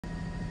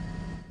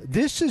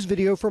This is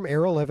video from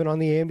Air 11 on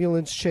the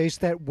ambulance chase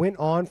that went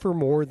on for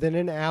more than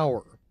an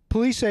hour.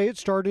 Police say it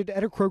started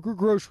at a Kroger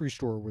grocery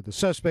store where the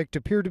suspect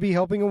appeared to be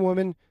helping a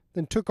woman,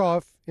 then took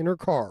off in her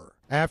car.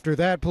 After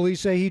that,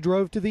 police say he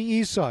drove to the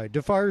east side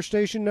to fire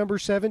station number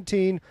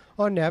 17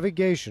 on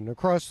Navigation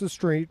across the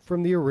street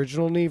from the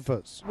original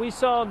NEFAs. We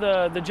saw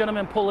the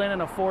gentleman pull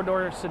in a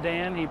four-door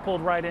sedan. He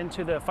pulled right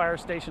into the fire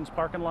station's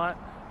parking lot,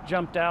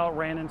 jumped out,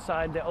 ran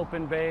inside the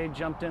open bay,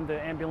 jumped in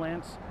the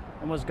ambulance,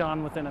 and was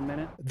gone within a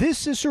minute.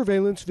 This is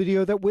surveillance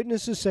video that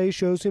witnesses say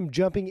shows him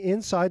jumping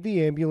inside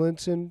the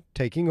ambulance and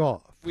taking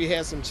off. We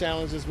had some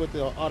challenges with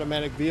the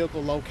automatic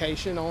vehicle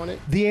location on it.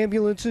 The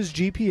ambulance's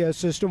GPS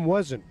system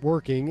wasn't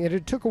working, and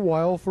it took a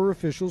while for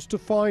officials to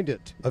find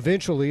it.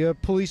 Eventually, a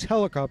police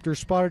helicopter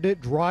spotted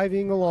it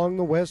driving along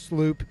the West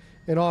Loop,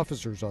 and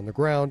officers on the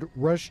ground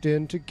rushed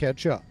in to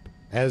catch up.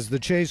 As the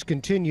chase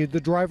continued, the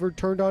driver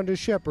turned onto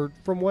Shepherd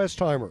from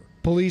Westheimer.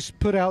 Police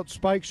put out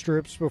spike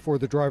strips before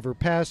the driver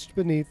passed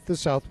beneath the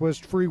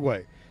Southwest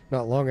Freeway.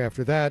 Not long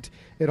after that,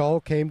 it all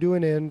came to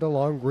an end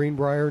along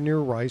Greenbrier near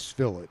Rice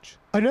Village.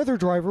 Another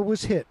driver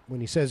was hit when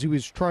he says he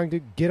was trying to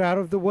get out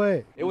of the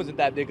way. It wasn't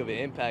that big of an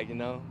impact,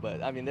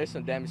 but I mean, there's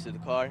some damage to the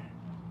car.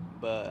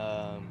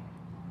 But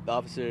the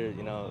officer,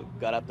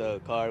 got out the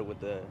car with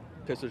the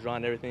pistols drawn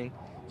and everything,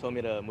 told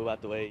me to move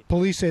out the way.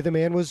 Police say the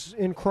man was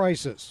in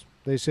crisis.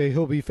 They say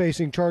he'll be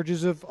facing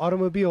charges of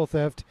automobile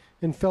theft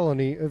and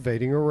felony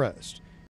evading arrest.